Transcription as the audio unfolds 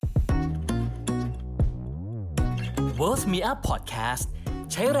Worth Me Up Podcast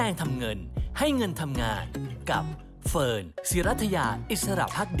ใช้แรงทำเงินให้เงินทำงานกับเฟิร์น ศิรัทยา อิสระ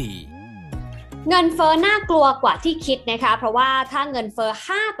ภักดีเงินเฟ้อน่ากลัวกว่าที่คิดนะคะเพราะว่าถ้าเงินเฟ้อ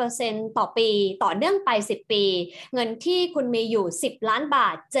 5% ต่อปีต่อเนื่องไป10ปีเงินที่คุณมีอยู่10ล้านบา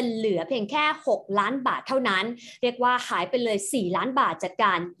ทจะเหลือเพียงแค่6ล้านบาทเท่านั้นเรียกว่าหายไปเลย4ล้านบาทจากก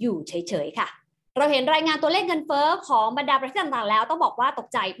ารอยู่เฉยๆค่ะเราเห็นรายงานตัวเลขเงินเฟ้อของบรรดาประเทศต่างๆแล้วต้องบอกว่าตก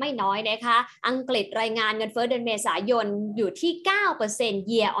ใจไม่น้อยนะคะอังกฤษรายงานเงินเฟ้อเดือนเมษายนอยู่ที่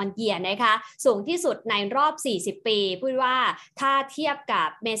 9% year on year นะคะสูงที่สุดในรอบ40ปีพูดว่าถ้าเทียบกับ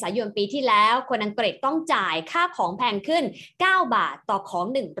เมษายนปีที่แล้วคนอังกฤษต้องจ่ายค่าของแพงขึ้น9บาทต่อของ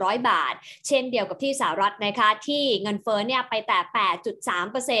100บาทเช่นเดียวกับที่สหรัฐนะคะที่เงินเฟ้อเนี่ยไปแต่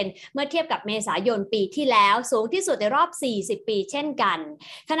 8.3% เมื่อเทียบกับเมษายนปีที่แล้วสูงที่สุดในรอบ40ปีเช่นกัน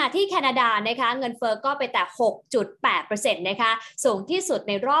ขณะที่แคนาดานะคะเงินเฟ้อก็ไปแต่ 6.8% นะคะสูงที่สุดใ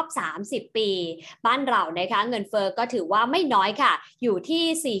นรอบ30ปีบ้านเรานะคะเงินเฟ้อก็ถือว่าไม่น้อยค่ะอยู่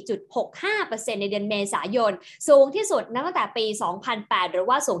ที่ 4.65% ในเดือนเมษายนสูงที่สุดตั้งแต่ปี 2008 หรือ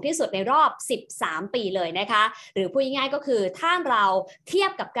ว่าสูงที่สุดในรอบ13ปีเลยนะคะหรือพูดง่ายๆก็คือถ้าเราเทีย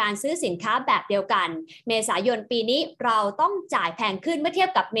บกับการซื้อสินค้าแบบเดียวกันเมษายนปีนี้เราต้องจ่ายแพงขึ้นเมื่อเทียบ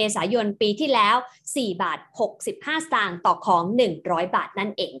กับเมษายนปีที่แล้ว4บาท65สตางค์ต่อของ100บาทนั่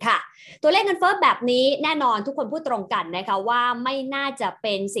นเองค่ะตัวเลขเงินเฟ้อแบบนี้แน่นอนทุกคนพูดตรงกันนะคะว่าไม่น่าจะเ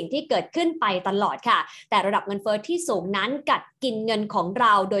ป็นสิ่งที่เกิดขึ้นไปตลอดค่ะแต่ระดับเงินเฟ้อที่สูงนั้นกัดกินเงินของเร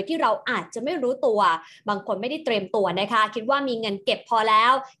าโดยที่เราอาจจะไม่รู้ตัวบางคนไม่ได้เตรียมตัวนะคะคิดว่ามีเงินเก็บพอแล้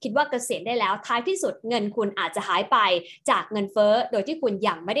วคิดว่าเกษียณได้แล้วท้ายที่สุดเงินคุณอาจจะหายไปจากเงินเฟ้อโดยที่คุณ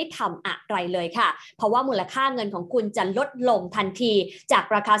ยังไม่ได้ทำอะไรเลยค่ะเพราะว่ามูลค่าเงินของคุณจะลดลงทันทีจาก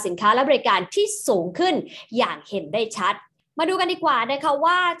ราคาสินค้าและบริการที่สูงขึ้นอย่างเห็นได้ชัดมาดูกันดีกว่านะคะ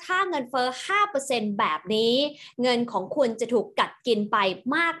ว่าถ้าเงินเฟ้อ 5% แบบนี้เงินของคุณจะถูกกัดกินไป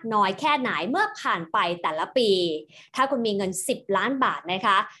มากน้อยแค่ไหนเมื่อผ่านไปแต่ละปีถ้าคุณมีเงิน10ล้านบาทนะค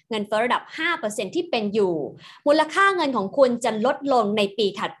ะเงินเฟ้อระดับ 5% ที่เป็นอยู่มูลค่าเงินของคุณจะลดลงในปี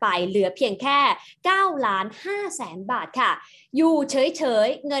ถัดไปเหลือเพียงแค่9ล้าน5แสนบาทค่ะอยู่เฉย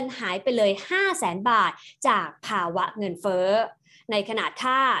ๆเงินหายไปเลย5แสนบาทจากภาวะเงินเฟ้อในขณะ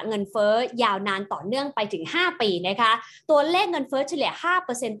ถ้าเงินเฟ้อยาวนานต่อเนื่องไปถึง5ปีนะคะตัวเลขเงินเฟ้อเฉลี่ย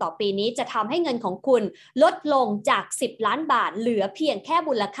 5% ต่อปีนี้จะทำให้เงินของคุณลดลงจาก10ล้านบาทเหลือเพียงแค่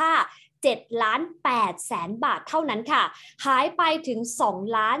มูลค่า7ล้าน8แสนบาทเท่านั้นค่ะหายไปถึง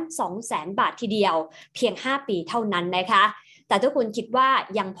2ล้าน2แสนบาททีเดียวเพียง5ปีเท่านั้นนะคะแต่ถ้าคุณคิดว่า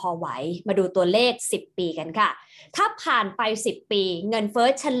ยังพอไหวมาดูตัวเลข10ปีกันค่ะถ้าผ่านไป10ปีเงินเฟ้อ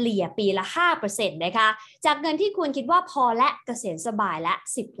เฉลี่ยปีละ 5% นะคะจากเงินที่คุณคิดว่าพอและเกษียณสบายและ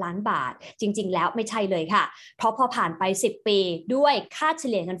10ล้านบาทจริงๆแล้วไม่ใช่เลยค่ะเพราะพอผ่านไป10ปีด้วยค่าเฉ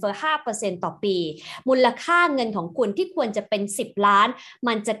ลี่ยเงินเฟ้อ 5% ต่อปีมูลค่าเงินของคุณที่ควรจะเป็น10ล้าน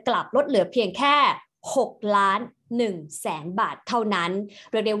มันจะกลับลดเหลือเพียงแค่6ล้าน1แสนบาทเท่านั้น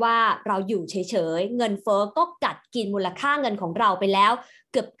เรียกได้ว่าเราอยู่เฉยๆเงินเฟ้อก็กัดกินมูลค่าเงินของเราไปแล้ว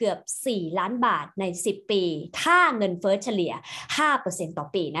เกือบ4ล้านบาทใน10ปีถ้าเงินเฟ้อเฉลี่ย 5% ต่อ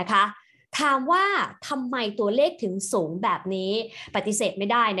ปีนะคะถามว่าทำไมตัวเลขถึงสูงแบบนี้ปฏิเสธไม่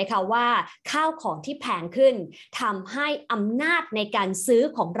ได้นะคะว่าข้าวของที่แพงขึ้นทำให้อำนาจในการซื้อ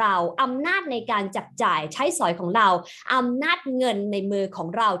ของเราอำนาจในการจับจ่ายใช้สอยของเราอำนาจเงินในมือของ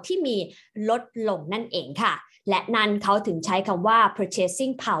เราที่มีลดลงนั่นเองค่ะและนั่นเขาถึงใช้คำว่า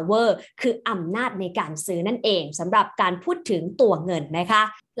purchasing power คืออำนาจในการซื้อนั่นเองสำหรับการพูดถึงตัวเงินนะคะ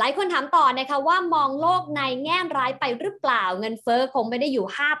หลายคนถามต่อนะคะว่ามองโลกในแง่ร้ายไปหรือเปล่าเงินเฟ้อคงไม่ได้อยู่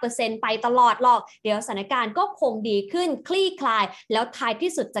 5% ไปตลอดหรอกเดี๋ยวสถานการณ์ก็คงดีขึ้นคลี่คลายแล้วท้าย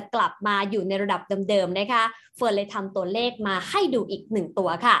ที่สุดจะกลับมาอยู่ในระดับเดิมๆนะคะเฟิร์นเลยทำตัวเลขมาให้ดูอีก1ตัว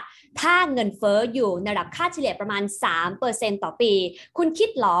ค่ะถ้าเงินเฟ้ออยู่ในระดับค่าเฉลี่ยประมาณ 3% ต่อปีคุณคิด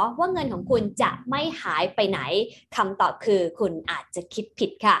หรอว่าเงินของคุณจะไม่หายไปไหนคำตอบคือคุณอาจจะคิดผิ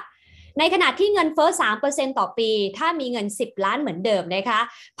ดค่ะในขณะที่เงินเฟ้อ 3% ต่อปีถ้ามีเงิน10ล้านเหมือนเดิมนะคะ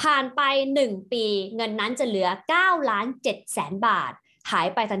ผ่านไป1ปีเงินนั้นจะเหลือ9ล้าน7แสนบาทหาย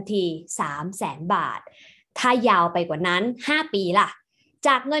ไปทันที3แสนบาทถ้ายาวไปกว่านั้น5ปีล่ะจ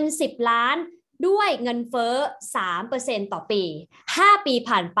ากเงิน10ล้านด้วยเงินเฟ้อ 3% ต่อปี5ปี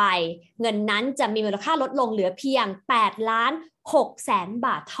ผ่านไปเงินนั้นจะมีมูลค่าลดลงเหลือเพียง8ล้าน6แสนบ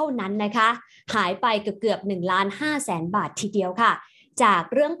าทเท่านั้นนะคะหายไปเกือบ1ล้าน5แสนบาททีเดียวค่ะจาก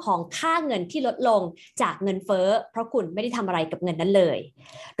เรื่องของค่าเงินที่ลดลงจากเงินเฟ้อเพราะคุณไม่ได้ทำอะไรกับเงินนั้นเลย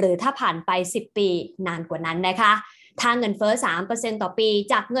หรือถ้าผ่านไป10ปีนานกว่านั้นนะคะถ้าเงินเฟ้อ 3% ต่อปี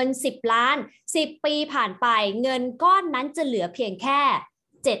จากเงิน10ล้าน10ปีผ่านไปเงินก้อนนั้นจะเหลือเพียงแค่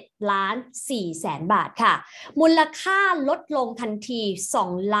 7 ล้าน 4 แสนบาทค่ะมูลค่าลดลงทันที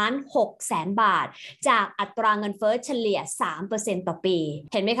2 ล้าน 6 แสนบาทจากอัตราเงินเฟ้อเฉลี่ย 3% ต่อปี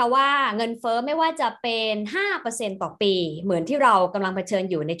เห็นไหมคะว่าเงินเฟ้อไม่ว่าจะเป็น 5% ต่อปีเหมือนที่เรากำลังเผชิญ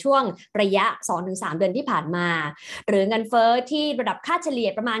อยู่ในช่วงระยะ 2-3 เดือนที่ผ่านมาหรือเงินเฟ้อที่ระดับค่าเฉลี่ย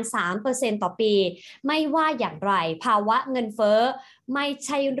ประมาณ 3% ต่อปีไม่ว่าอย่างไรภาวะเงินเฟ้อไม่ใ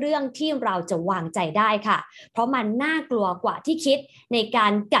ช่เรื่องที่เราจะวางใจได้ค่ะเพราะมันน่ากลัวกว่าที่คิดในกา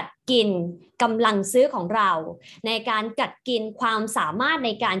รกัดกินกำลังซื้อของเราในการกัดกินความสามารถใน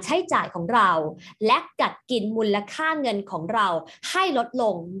การใช้จ่ายของเราและกัดกินมูลค่าเงินของเราให้ลดล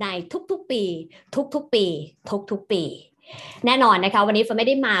งในทุกๆปีทุกๆปีทุกๆปีแน่นอนนะคะวันนี้เฟิร์นไม่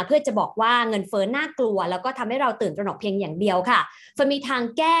ได้มาเพื่อจะบอกว่าเงินเฟ้อน่ากลัวแล้วก็ทำให้เราตื่นตระหนกเพียงอย่างเดียวค่ะเฟิร์นมีทาง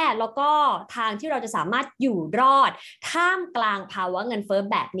แก้แล้วก็ทางที่เราจะสามารถอยู่รอดท่ามกลางภาวะเงินเฟ้อ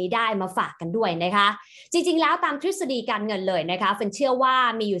แบบนี้ได้มาฝากกันด้วยนะคะจริงๆแล้วตามทฤษฎีการเงินเลยนะคะเฟิร์นเชื่อว่า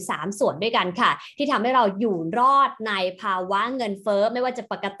มีอยู่3ส่วนด้วยกันค่ะที่ทำให้เราอยู่รอดในภาวะเงินเฟ้อไม่ว่าจะ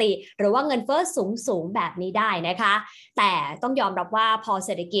ปกติหรือว่าเงินเฟ้อสูงแบบนี้ได้นะคะแต่ต้องยอมรับว่าพอเศ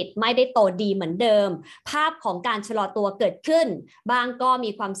รษฐกิจไม่ได้โตดีเหมือนเดิมภาพของการชะลอตัวเกิดขึ้นบางก็มี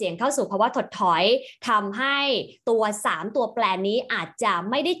ความเสี่ยงเข้าสู่ภาวะถดถอยทำให้ตัว3ตัวแปรนี้อาจจะ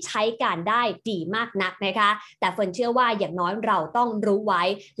ไม่ได้ใช้การได้ดีมากนักนะคะแต่เฟิร์นเชื่อว่าอย่างน้อยเราต้องรู้ไว้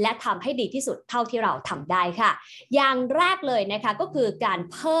และทำให้ดีที่สุดเท่าที่เราทำได้ค่ะอย่างแรกเลยนะคะก็คือการ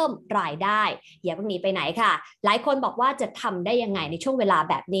เพิ่มรายได้อย่าเพิ่งหนีไปไหนค่ะหลายคนบอกว่าจะทำได้ยังไงในช่วงเวลา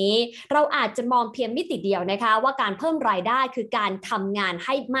แบบนี้เราอาจจะมองเพียงมิติเดียวนะคะว่าการเพิ่มรายได้คือการทำงานใ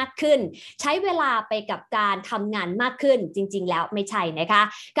ห้มากขึ้นใช้เวลาไปกับการทำงานมากขึ้นจริงๆแล้วไม่ใช่นะคะ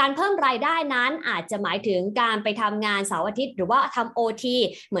การเพิ่มรายได้นั้นอาจจะหมายถึงการไปทำงานเสาร์อาทิตย์หรือว่าทำ OT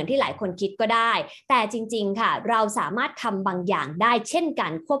เหมือนที่หลายคนคิดก็ได้แต่จริงๆค่ะเราสามารถทำบางอย่างได้เช่นกั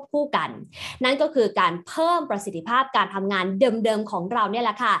นควบคู่กันนั่นก็คือการเพิ่มประสิทธิภาพการทำงานเดิมๆของเราเนี่ยแห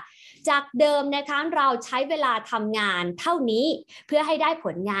ละค่ะจากเดิมนะคะเราใช้เวลาทำงานเท่านี้เพื่อให้ได้ผ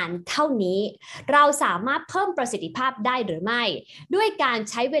ลงานเท่านี้เราสามารถเพิ่มประสิทธิภาพได้หรือไม่ด้วยการ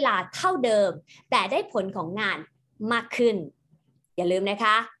ใช้เวลาเท่าเดิมแต่ได้ผลของงานมากขึ้นอย่าลืมนะค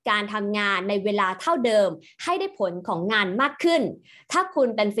ะการทำงานในเวลาเท่าเดิมให้ได้ผลของงานมากขึ้นถ้าคุณ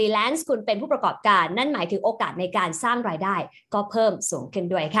เป็นฟรีแลนซ์คุณเป็นผู้ประกอบการนั่นหมายถึงโอกาสในการสร้างรายได้ก็เพิ่มสูงขึ้น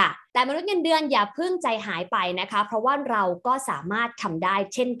ด้วยค่ะแต่มนุษย์เงินเดือนอย่าเพิ่งใจหายไปนะคะเพราะว่าเราก็สามารถทำได้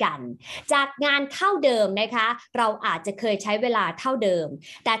เช่นกันจากงานเท่าเดิมนะคะเราอาจจะเคยใช้เวลาเท่าเดิม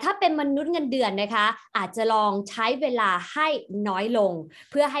แต่ถ้าเป็นมนุษย์เงินเดือนนะคะอาจจะลองใช้เวลาให้น้อยลง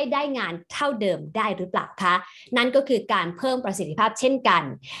เพื่อให้ได้งานเท่าเดิมได้หรือเปล่าคะนั่นก็คือการเพิ่มประสิทธิภาพเช่นกัน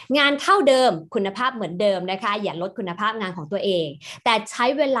งานเท่าเดิมคุณภาพเหมือนเดิมนะคะอย่าลดคุณภาพงานของตัวเองแต่ใช้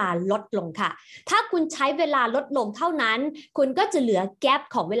เวลาลดลงค่ะถ้าคุณใช้เวลาลดลงเท่านั้นคุณก็จะเหลือแกป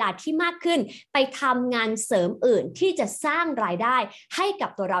ของเวลาที่มากขึ้นไปทำงานเสริมอื่นที่จะสร้างรายได้ให้กับ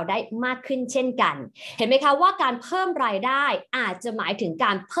ตัวเราได้มากขึ้นเช่นกันเห็นไหมคะว่าการเพิ่มรายได้อาจจะหมายถึงก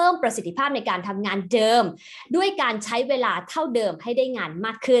ารเพิ่มประสิทธิภาพในการทำงานเดิมด้วยการใช้เวลาเท่าเดิมให้ได้งานม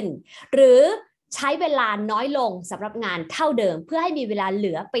ากขึ้นหรือใช้เวลาน้อยลงสำหรับงานเท่าเดิมเพื่อให้มีเวลาเห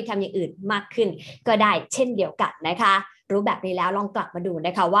ลือไปทำอย่างอื่นมากขึ้นก็ได้เช่นเดียวกันนะคะรู้แบบนี้แล้วลองกลับมาดูน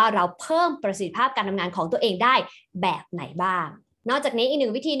ะคะว่าเราเพิ่มประสิทธิภาพการทำงานของตัวเองได้แบบไหนบ้างนอกจากนี้อีกหนึ่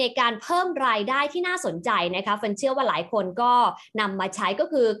งวิธีในการเพิ่มรายได้ที่น่าสนใจนะคะเฟิร์นเชื่อว่าหลายคนก็นำมาใช้ก็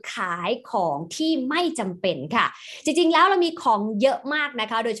คือขายของที่ไม่จำเป็นค่ะจริงๆแล้วเรามีของเยอะมากนะ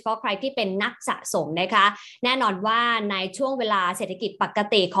คะโดยเฉพาะใครที่เป็นนักสะสมนะคะแน่นอนว่าในช่วงเวลาเศรษฐกิจปก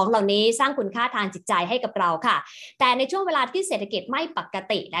ติของเหล่านี้สร้างคุณค่าทางจิตใจให้กับเราค่ะแต่ในช่วงเวลาที่เศรษฐกิจไม่ปก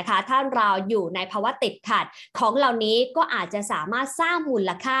ตินะคะถ้าเราอยู่ในภาวะติดขัดของเหล่านี้ก็อาจจะสามารถสร้างมู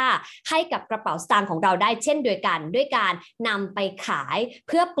ลค่าให้กับกระเป๋าสตางค์ของเราได้เช่นเดียวกันด้วยการนำไปขายเ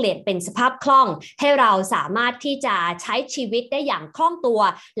พื่อเปลี่ยนเป็นสภาพคล่องให้เราสามารถที่จะใช้ชีวิตได้อย่างคล่องตัว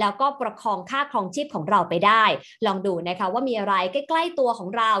แล้วก็ประคองค่าครองชีพของเราไปได้ลองดูนะคะว่ามีอะไรใกล้ๆตัวของ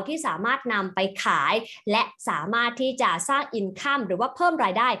เราที่สามารถนำไปขายและสามารถที่จะสร้างอินคัมหรือว่าเพิ่มร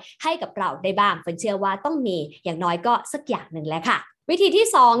ายได้ให้กับเราได้บ้างเฟิร์นเชื่อว่าต้องมีอย่างน้อยก็สักอย่างหนึ่งแล้วค่ะวิธีที่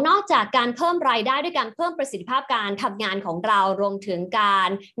2นอกจากการเพิ่มรายได้ด้วยการเพิ่มประสิทธิภาพการทำงานของเรารวมถึงการ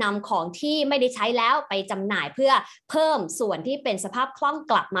นำของที่ไม่ได้ใช้แล้วไปจำหน่ายเพื่อเพิ่มส่วนที่เป็นสภาพคล่อง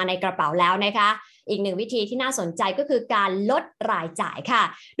กลับมาในกระเป๋าแล้วนะคะอีกหนึ่งวิธีที่น่าสนใจก็คือการลดรายจ่ายค่ะ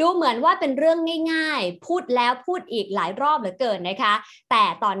ดูเหมือนว่าเป็นเรื่องง่ายๆพูดแล้วพูดอีกหลายรอบเหลือเกินนะคะแต่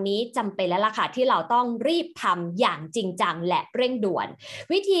ตอนนี้จำเป็นแล้วล่ะค่ะที่เราต้องรีบทำอย่างจริงจังและเร่งด่วน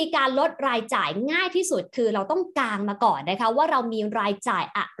วิธีการลดรายจ่ายง่ายที่สุดคือเราต้องกางมาก่อนนะคะว่าเรามีรายจ่าย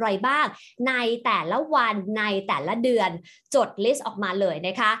อะไรบ้างในแต่ละวันในแต่ละเดือนจดลิสต์ออกมาเลยน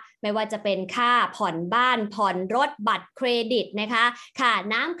ะคะไม่ว่าจะเป็นค่าผ่อนบ้านผ่อนรถบัตรเครดิตนะคะค่า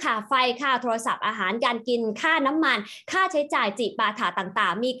น้ำค่าไฟค่าโทรศัพท์อาห ารการกินค่าน้ำมันค่าใช้จ่ายจิปาถะต่า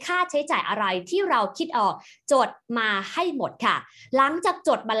งๆมีค่าใช้จ่ายอะไรที่เราคิดออกจดมาให้หมดค่ะหลังจากจ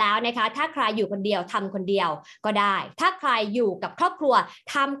ดมาแล้วนะคะถ้าใครอยู่คนเดียวทำคนเดียวก็ได้ถ้าใครอยู่กับครอบครัว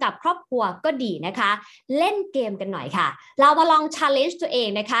ทำกับครอบครัวก็ดีนะคะเล่นเกมกันหน่อยค่ะเรามาลอง challenge ตัวเอง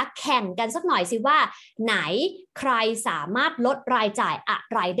นะคะแข่งกันสักหน่อยสิว่าไหนใครสามารถลดรายจ่ายอะ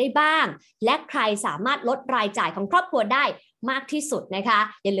ไรได้บ้างและใครสามารถลดรายจ่ายของครอบครัวได้มากที่สุดนะคะ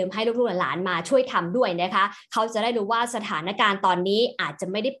อย่าลืมให้ลูกๆหลานมาช่วยทำด้วยนะคะเขาจะได้รู้ว่าสถานการณ์ตอนนี้อาจจะ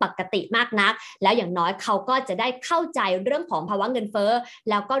ไม่ได้ปกติมากนักแล้วอย่างน้อยเขาก็จะได้เข้าใจเรื่องของภาวะเงินเฟ้อ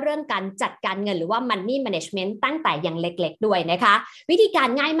แล้วก็เรื่องการจัดการเงินหรือว่า money management ตั้งแต่อย่างเล็กๆด้วยนะคะวิธีการ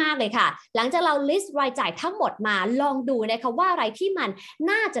ง่ายมากเลยค่ะหลังจากเรา list รายจ่ายทั้งหมดมาลองดูนะคะว่าอะไรที่มัน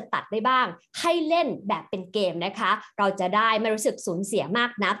น่าจะตัดได้บ้างให้เล่นแบบเป็นเกมนะคะเราจะได้ไม่รู้สึกสูญเสียมา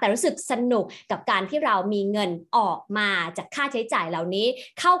กนักแต่รู้สึกสนุกกับการที่เรามีเงินออกมาจากค่าใช้จ่ายเหล่านี้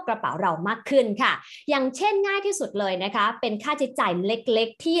เข้ากระเป๋าเรามากขึ้นค่ะอย่างเช่นง่ายที่สุดเลยนะคะเป็นค่าใช้จ่ายเล็ก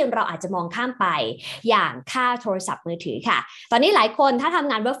ๆที่เราอาจจะมองข้ามไปอย่างค่าโทรศัพท์มือถือค่ะตอนนี้หลายคนถ้าทำ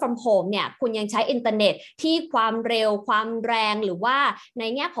งาน work from home เนี่ยคุณยังใช้อินเทอร์เน็ตที่ความเร็วความแรงหรือว่าใน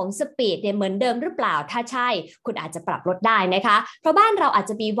แง่ของสปีดเนี่ยเหมือนเดิมหรือเปล่าถ้าใช่คุณอาจจะปรับลดได้นะคะเพราะบ้านเราอาจ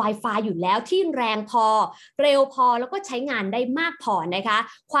จะมี Wi-Fi อยู่แล้วที่แรงพอเร็วพอแล้วก็ใช้งานได้มากพอนะคะ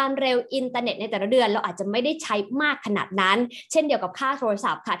ความเร็วอินเทอร์เน็ตในแต่ละเดือนเราอาจจะไม่ได้ใช้มากขนาดนั้นเช่นเดียวกับค่าโทร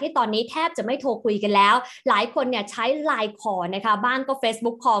ศัพท์ค่ะที่ตอนนี้แทบจะไม่โทรคุยกันแล้วหลายคนเนี่ยใช้ LINE Call นะคะบ้านก็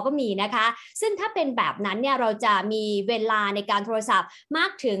Facebook Call ก็มีนะคะซึ่งถ้าเป็นแบบนั้นเนี่ยเราจะมีเวลาในการโทรศัพท์มา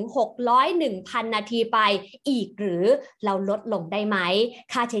กถึง 600-1,000 นาทีไปอีกหรือเราลดลงได้ไหม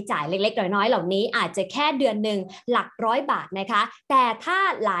ค่าใช้จ่ายเล็กๆน้อยๆเหล่านี้อาจจะแค่เดือนหนึ่งหลักร้อยบาทนะคะแต่ถ้า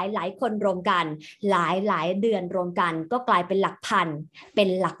หลายคนรวมกันหลายเดือนรวมกันก็กลายเป็นหลักพันเป็น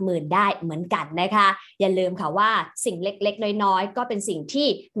หลักหมื่นได้เหมือนกันนะคะอย่าลืมค่ะว่าสิ่งเล็กๆน้อยๆก็เป็นสิ่งที่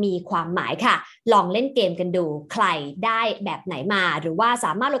มีความหมายค่ะลองเล่นเกมกันดูใครได้แบบไหนมาหรือว่าส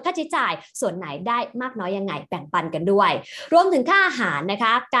ามารถลดค่าใช้จ่ายส่วนไหนได้มากน้อยยังไงแบ่งปันกันด้วยรวมถึงค่าอาหารนะค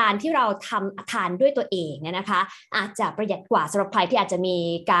ะการที่เราทานด้วยตัวเองเนี่ยนะคะอาจจะประหยัดกว่าสำหรับใครที่อาจจะมี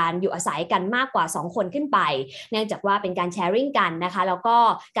การอยู่อาศัยกันมากกว่า2คนขึ้นไปเนื่องจากว่าเป็นการแชร์ริ่งกันนะคะแล้วก็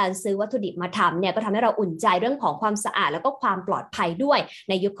การซื้อวัตถุดิบมาทำเนี่ยก็ทำให้เราอุ่นใจเรื่องของความสะอาดแล้วก็ความปลอดภัยด้วย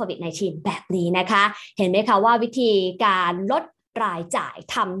ในยุคโควิด -19 แบบนี้นะคะเห็นไหมคะว่าวิธีการลดรายจ่าย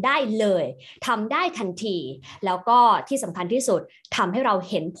ทำได้เลยทำได้ทันทีแล้วก็ที่สำคัญที่สุดทำให้เรา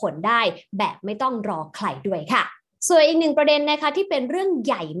เห็นผลได้แบบไม่ต้องรอใครด้วยค่ะส่วนอีกหนึ่งประเด็นนะคะที่เป็นเรื่องใ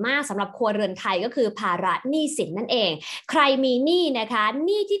หญ่มากสำหรับครัวเรือนไทยก็คือภาระหนี้สินนั่นเองใครมีหนี้นะคะห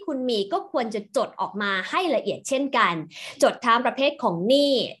นี้ที่คุณมีก็ควรจะจดออกมาให้ละเอียดเช่นกันจดทั้งประเภทของห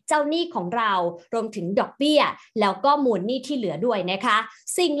นี้เจ้าหนี้ของเรารวมถึงดอกเบี้ยแล้วก็มูลหนี้ที่เหลือด้วยนะคะ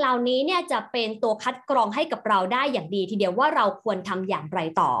สิ่งเหล่านี้เนี่ยจะเป็นตัวคัดกรองให้กับเราได้อย่างดีทีเดียวว่าเราควรทำอย่างไร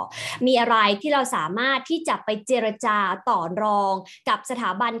ต่อมีอะไรที่เราสามารถที่จะไปเจรจาต่อรองกับสถ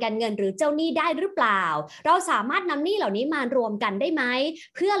าบันการเงินหรือเจ้าหนี้ได้หรือเปล่าเราสามารถนำหนี้เหล่านี้มารวมกันได้ไหม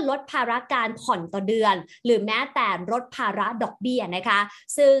เพื่อลดภาระการผ่อนต่อเดือนหรือแม้แต่ลดภาระดอกเบี้ยนะคะ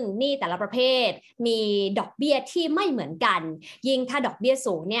ซึ่งหนี้แต่ละประเภทมีดอกเบี้ยที่ไม่เหมือนกันยิ่งถ้าดอกเบี้ย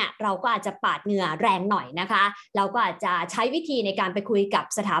สูงเนี่ยเราก็อาจจะปาดเหงื่อแรงหน่อยนะคะเราก็อาจจะใช้วิธีในการไปคุยกับ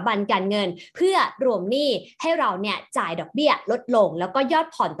สถาบันการเงินเพื่อรวมหนี้ให้เราเนี่ยจ่ายดอกเบี้ยลดลงแล้วก็ยอด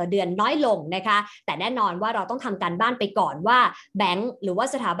ผ่อนต่อเดือนน้อยลงนะคะแต่แน่นอนว่าเราต้องทำการบ้านไปก่อนว่าแบงก์หรือว่า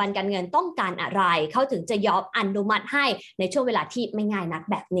สถาบันการเงินต้องการอะไรเขาถึงจะยอมอนุมัติให้ในช่วงเวลาที่ไม่ง่ายนัก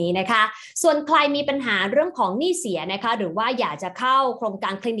แบบนี้นะคะส่วนใครมีปัญหาเรื่องของหนี้เสียนะคะหรือว่าอยากจะเข้าโครงกา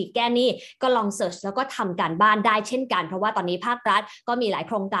รคลินิกแก้หนี้ก็ลองเสิร์ชแล้วก็ทำการบ้านได้เช่นกันเพราะว่าตอนนี้ภาครัฐก็มีหลายโ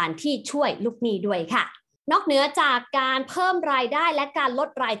ครงการที่ช่วยลูกหนี้ด้วยค่ะนอกเหนือจากการเพิ่มรายได้และการลด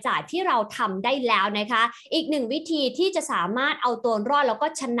รายจ่ายที่เราทำได้แล้วนะคะอีกหนึ่งวิธีที่จะสามารถเอาตัวรอดแล้วก็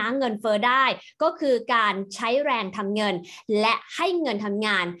ชนะเงินเฟ้อได้ก็คือการใช้แรงทำเงินและให้เงินทำง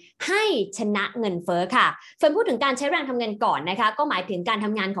านให้ชนะเงินเฟ้อค่ะเฟิร์นพูดถึงการใช้แรงทำเงินก่อนนะคะก็หมายถึงการท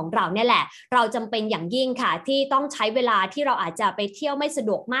ำงานของเราเนี่ยแหละเราจำเป็นอย่างยิ่งค่ะที่ต้องใช้เวลาที่เราอาจจะไปเที่ยวไม่สะด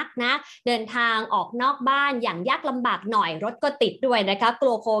วกมากนะเดินทางออกนอกบ้านอย่างยากลำบากหน่อยรถก็ติดด้วยนะคะก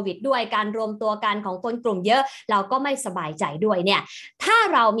ลัวโควิดด้วยการรวมตัวกันของคนกลุ่มเยอะเราก็ไม่สบายใจด้วยเนี่ยถ้า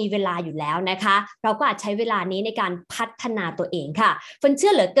เรามีเวลาอยู่แล้วนะคะเราก็อาจใช้เวลานี้ในการพัฒนาตัวเองค่ะเฟิร์นเชื่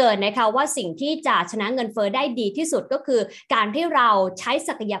อเหลือเกินนะคะว่าสิ่งที่จะชนะเงินเฟ้อได้ดีที่สุดก็คือการที่เราใช้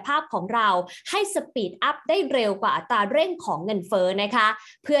ศักยภาพของเราให้สปีดอัพได้เร็วกว่าอัตราเร่งของเงินเฟ้อนะคะ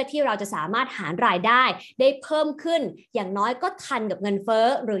เพื่อที่เราจะสามารถหารายได้ได้เพิ่มขึ้นอย่างน้อยก็ทันกับเงินเฟ้อ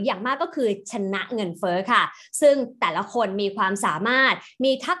หรืออย่างมากก็คือชนะเงินเฟ้อค่ะซึ่งแต่ละคนมีความสามารถ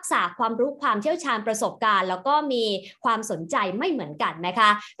มีทักษะความรู้ความเชี่ยวชาญประสบ การณ์แล้วก็มีความสนใจไม่เหมือนกันนะคะ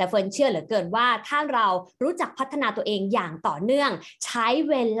แต่เฟิร์นเชื่อเหลือเกินว่าถ้าเรารู้จักพัฒนาตัวเองอย่างต่อเนื่องใช้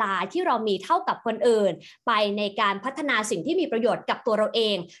เวลาที่เรามีเท่ากับคนอื่นไปในการพัฒนาสิ่งที่มีประโยชน์กับตัวเราเอ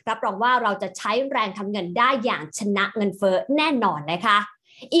งรับรองว่าเราจะใช้แรงทำเงินได้อย่างชนะเงินเฟ้อแน่นอนนะคะ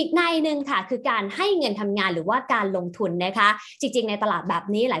อีกในหนึ่งค่ะคือการให้เงินทำงานหรือว่าการลงทุนนะคะจริงๆในตลาดแบบ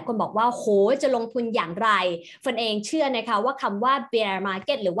นี้หลายคนบอกว่าโหจะลงทุนอย่างไรเฟิร์นเองเชื่อนะคะว่าคำว่า bear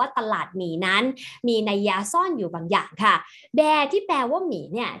market หรือว่าตลาดหมีนั้นมีนัยยะซ่อนอยู่บางอย่างค่ะ bear ที่แปลว่าหมี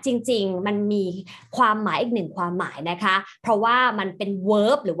เนี่ยจริงๆมันมีความหมายอีกหนึ่งความหมายนะคะเพราะว่ามันเป็น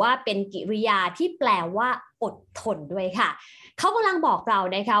verb หรือว่าเป็นกริยาที่แปลว่าอดทนด้วยค่ะเขากำลังบอกเรา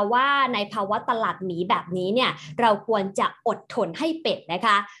นะคะว่าในภาวะตลาดหมีแบบนี้เนี่ยเราควรจะอดทนให้เป็ดนะค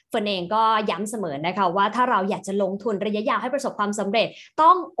ะเฟิร์นเองก็ย้ำเสมอนะคะว่าถ้าเราอยากจะลงทุนระยะยาวให้ประสบความสำเร็จต้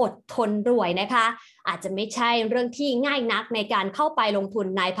องอดทนรวยนะคะอาจจะไม่ใช่เรื่องที่ง่ายนักในการเข้าไปลงทุน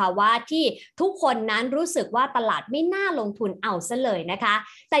ในภาวะที่ทุกคนนั้นรู้สึกว่าตลาดไม่น่าลงทุนเอาซะเลยนะคะ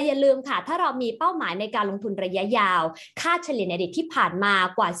แต่อย่าลืมค่ะถ้าเรามีเป้าหมายในการลงทุนระยะยาวค่าเฉลี่ยในอดีตที่ผ่านมา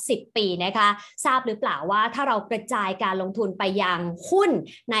กว่า10ปีนะคะทราบหรือเปล่าว่าถ้าเรากระจายการลงทุนไปยังหุ้น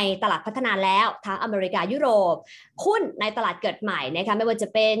ในตลาดพัฒนาแล้วทั้งอเมริกายุโรปหุ้นในตลาดเกิดใหม่นะคะไม่ว่าจะ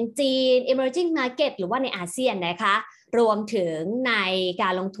เป็นจีน emerging market หรือว่าในอาเซียนนะคะรวมถึงในกา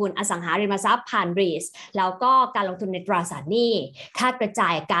รลงทุนอสังหาริมทรัพย์ผ่าน REITs แล้วก็การลงทุนในตราสารหนี้ถ้ากระจา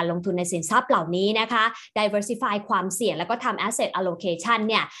ยการลงทุนในสินทรัพย์เหล่านี้นะคะ diversify ความเสี่ยงแล้วก็ทำ asset allocation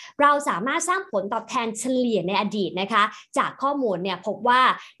เนี่ยเราสามารถสร้างผลตอบแทนเฉลี่ยในอดีตนะคะจากข้อมูลเนี่ยพบว่า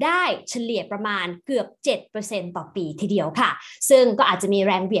ได้เฉลี่ยประมาณเกือบ 7% ต่อปีทีเดียวค่ะซึ่งก็อาจจะมีแ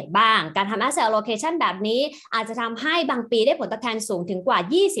รงเบี่ยงบ้างการทำ asset allocation แบบนี้อาจจะทำให้บางปีได้ผลตอบแทนสูงถึงกว่า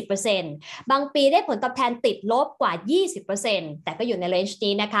 20% บางปีได้ผลตอบแทนติดลบกว่า20% แต่ก็อยู่ในเรนจ์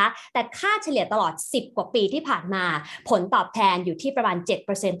นี้นะคะแต่ค่าเฉลี่ยตลอด10กว่าปีที่ผ่านมาผลตอบแทนอยู่ที่ประมาณ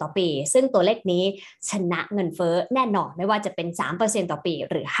 7% ต่อปีซึ่งตัวเลขนี้ชนะเงินเฟ้อแน่นอนไม่ว่าจะเป็น 3% ต่อปี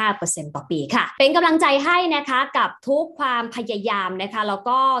หรือ 5% ต่อปีค่ะเป็นกำลังใจให้นะคะกับทุกความพยายามนะคะแล้ว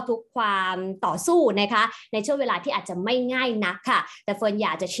ก็ทุกความต่อสู้นะคะในช่วงเวลาที่อาจจะไม่ง่ายนักค่ะแต่เฟิร์นอย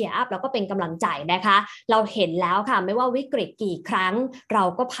ากจะเชียร์อัพแล้วก็เป็นกำลังใจนะคะเราเห็นแล้วค่ะไม่ว่าวิกฤตกี่ครั้งเรา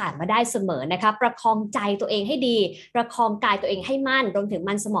ก็ผ่านมาได้เสมอนะคะประคองใจตัวเองให้ดีประคองกายตัวเองให้มั่นรวมถึง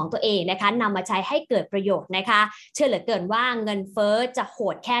มันสมองตัวเองนะคะนำมาใช้ให้เกิดประโยชน์นะคะเชื่อเหลือเกินว่าเงินเฟ้อจะโห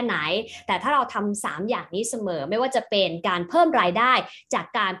ดแค่ไหนแต่ถ้าเราทำ3อย่างนี้เสมอไม่ว่าจะเป็นการเพิ่มรายได้จาก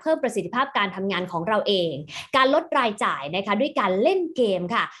การเพิ่มประสิทธิภาพการทำงานของเราเองการลดรายจ่ายนะคะด้วยการเล่นเกม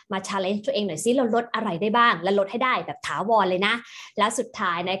ค่ะมา challenge ตัวเองหน่อยซิเราลดอะไรได้บ้างและลดให้ได้แบบถาวรเลยนะและสุดท้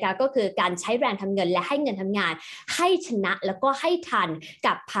ายนะคะก็คือการใช้แรงทำเงินและให้เงินทำงานให้ชนะแล้วก็ให้ทัน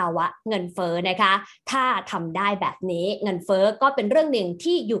กับภาวะเงินเฟ้อนะคะถ้าทำได้แบบนี้เงินเฟ้อก็เป็นเรื่องหนึ่ง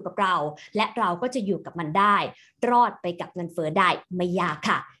ที่อยู่กับเราและเราก็จะอยู่กับมันได้รอดไปกับเงินเฟ้อได้ไม่ยาก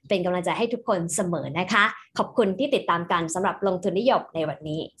ค่ะเป็นกำลังใจให้ทุกคนเสมอนะคะขอบคุณที่ติดตามกันสำหรับลงทุนนิยมในวัน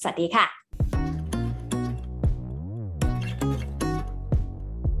นี้สวัสดีค่ะ